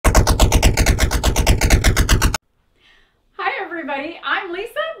everybody, I'm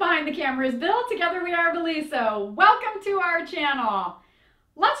Lisa, behind the camera is Bill, together we are Billisa. Welcome to our channel.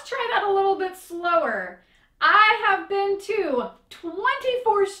 Let's try that a little bit slower. I have been to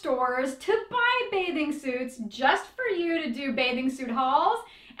 24 stores to buy bathing suits just for you to do bathing suit hauls,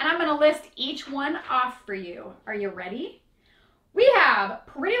 and I'm going to list each one off for you. Are you ready? We have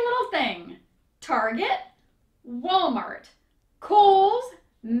Pretty Little Thing, Target, Walmart, Kohl's,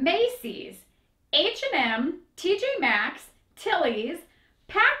 Macy's, H&M, TJ Maxx, Tilly's,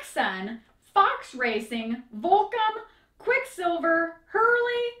 PacSun, Fox Racing, Volcom, Quicksilver,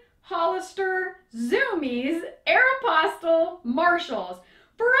 Hurley, Hollister, Zoomies, Aeropostale, Marshalls,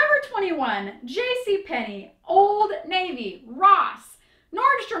 Forever 21, JCPenney, Old Navy, Ross,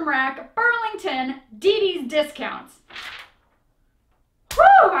 Nordstrom Rack, Burlington, DD's Discounts.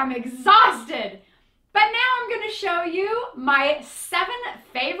 Whew, I'm exhausted. But now I'm going to show you my 7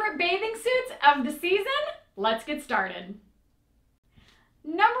 favorite bathing suits of the season. Let's get started.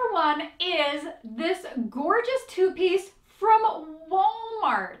 Number 1 is this gorgeous 2-piece from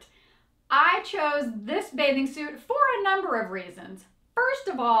Walmart. I chose this bathing suit for a number of reasons. First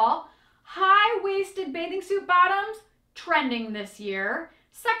of all, high-waisted bathing suit bottoms, trending this year.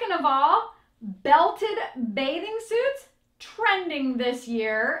 Second of all, belted bathing suits, trending this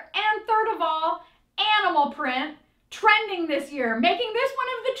year. And third of all, animal print, trending this year, making this one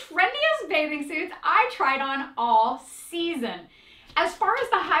of the trendiest bathing suits I tried on all season. As far as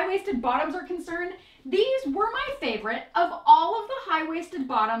the high-waisted bottoms are concerned, these were my favorite of all of the high-waisted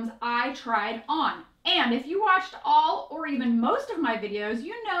bottoms I tried on. And if you watched all or even most of my videos,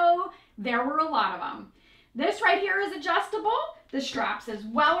 you know there were a lot of them. This right here is adjustable. The straps as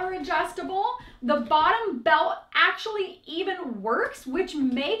well are adjustable. The bottom belt actually even works, which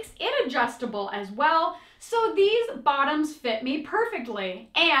makes it adjustable as well. So these bottoms fit me perfectly,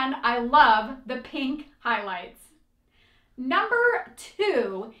 and I love the pink highlights. Number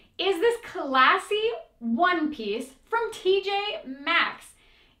 2 is this classy one-piece from TJ Maxx.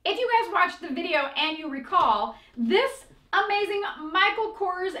 If you guys watched the video and you recall, this amazing Michael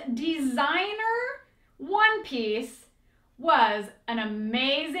Kors designer one-piece was an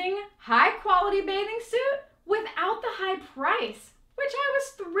amazing high-quality bathing suit without the high price, which I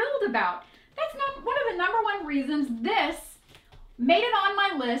was thrilled about. That's not one of the number 1 reasons this made it on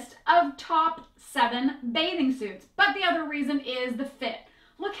my list of top 7 bathing suits. But the other reason is the fit.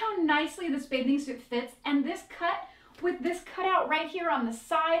 Look how nicely this bathing suit fits, and this cut with this cutout right here on the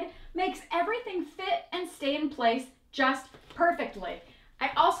side makes everything fit and stay in place just perfectly. I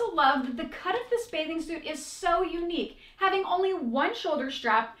also love that the cut of this bathing suit is so unique. Having only one shoulder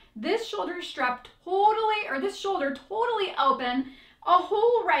strap, this shoulder totally open, a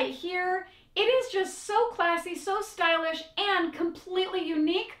hole right here. It is just so classy, so stylish, and completely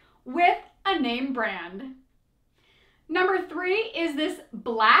unique with a name brand. Number 3 is this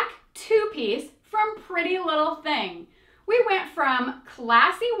black 2-piece from Pretty Little Thing. We went from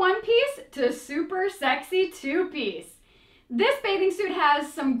classy 1-piece to super sexy 2-piece. This bathing suit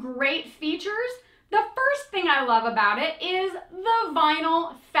has some great features. The first thing I love about it is the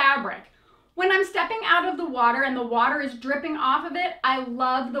vinyl fabric. When I'm stepping out of the water and the water is dripping off of it, I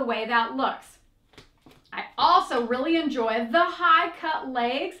love the way that looks. I also really enjoy the high cut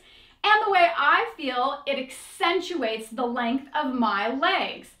legs and the way I feel it accentuates the length of my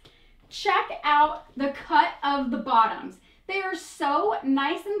legs. Check out the cut of the bottoms. They are so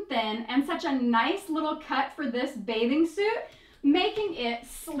nice and thin and such a nice little cut for this bathing suit, making it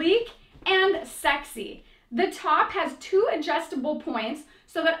sleek and sexy. The top has 2 adjustable points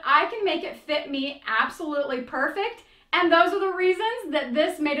so that I can make it fit me absolutely perfect. And those are the reasons that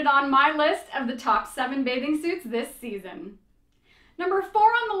this made it on my list of the top 7 bathing suits this season. Number 4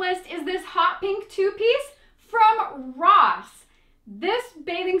 on the list is this hot pink 2-piece from Ross. This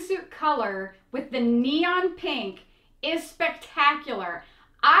bathing suit color with the neon pink is spectacular.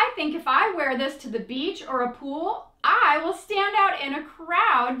 I think if I wear this to the beach or a pool, I will stand out in a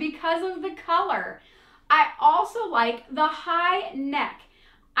crowd because of the color. I also like the high neck.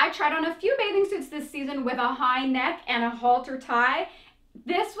 I tried on a few bathing suits this season with a high neck and a halter tie.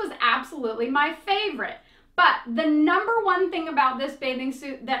 This was absolutely my favorite. But the number 1 thing about this bathing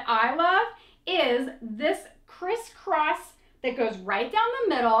suit that I love is this crisscross that goes right down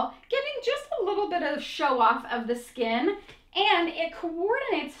the middle, giving just a little bit of show off of the skin, and it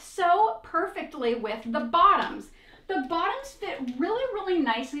coordinates so perfectly with the bottoms. The bottoms fit really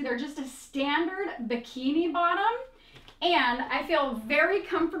nicely. They're just a standard bikini bottom, and I feel very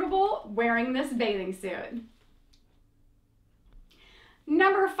comfortable wearing this bathing suit.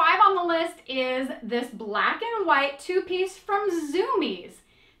 Number 5 on the list is this black and white 2-piece from Zoomies.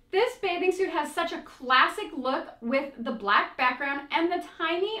 This bathing suit has such a classic look with the black background and the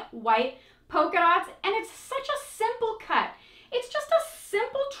tiny white polka dots, and it's such a simple cut. It's just a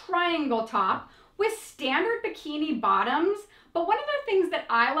simple triangle top with standard bikini bottoms, but one of the things that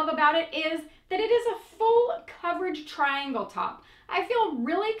I love about it is that it is a full coverage triangle top. I feel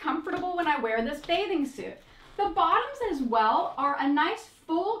really comfortable when I wear this bathing suit. The bottoms as well are a nice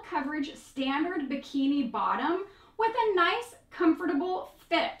full coverage standard bikini bottom with a nice comfortable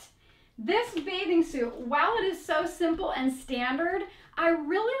fit. This bathing suit, while it is so simple and standard, I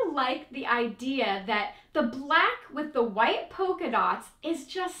really like the idea that the black with the white polka dots is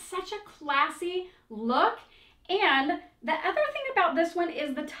just such a classy look. And the other thing about this one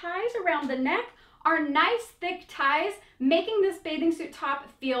is the ties around the neck are nice thick ties, making this bathing suit top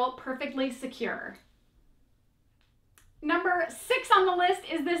feel perfectly secure. Number 6 on the list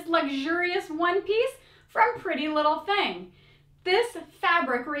is this luxurious one piece from Pretty Little Thing. This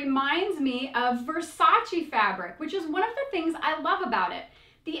fabric reminds me of Versace fabric, which is one of the things I love about it.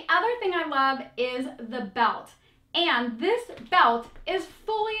 The other thing I love is the belt, and this belt is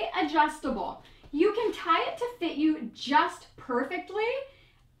fully adjustable. You can tie it to fit you just perfectly.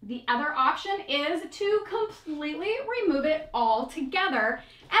 The other option is to completely remove it all together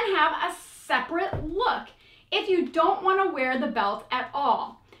and have a separate look if you don't want to wear the belt at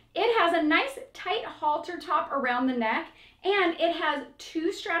all. It has a nice tight halter top around the neck, and it has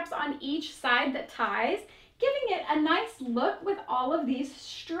 2 straps on each side that ties, giving it a nice look with all of these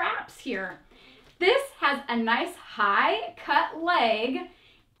straps here. This has a nice high cut leg,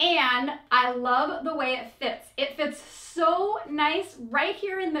 and I love the way it fits. It fits so nice right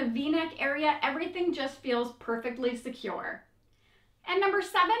here in the V-neck area. Everything just feels perfectly secure. And number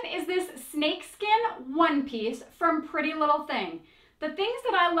 7 is this snakeskin one piece from Pretty Little Thing. The things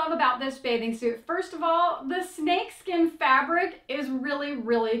that I love about this bathing suit, first of all, the snakeskin fabric is really,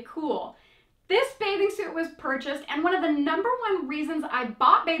 really cool. This bathing suit was purchased, and one of the #1 reasons I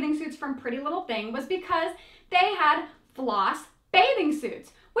bought bathing suits from Pretty Little Thing was because they had floss bathing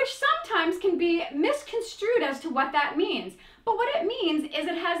suits, which sometimes can be misconstrued as to what that means. But what it means is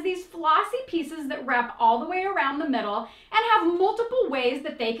it has these flossy pieces that wrap all the way around the middle and have multiple ways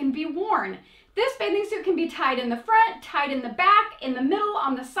that they can be worn. This bathing suit can be tied in the front, tied in the back, in the middle,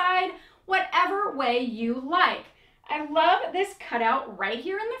 on the side, whatever way you like. I love this cutout right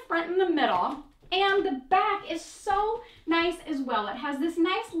here in the front and the middle, and the back is so nice as well. It has this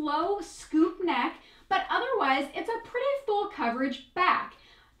nice low scoop neck, but otherwise it's a pretty full coverage back.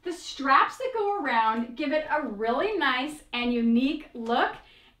 The straps that go around give it a really nice and unique look,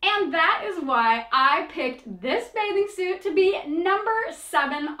 and that is why I picked this bathing suit to be number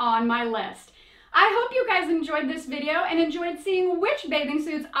 7 on my list. I hope you guys enjoyed this video and enjoyed seeing which bathing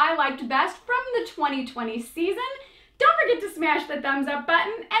suits I liked best from the 2020 season. Don't forget to smash the thumbs up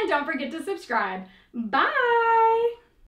button and don't forget to subscribe. Bye!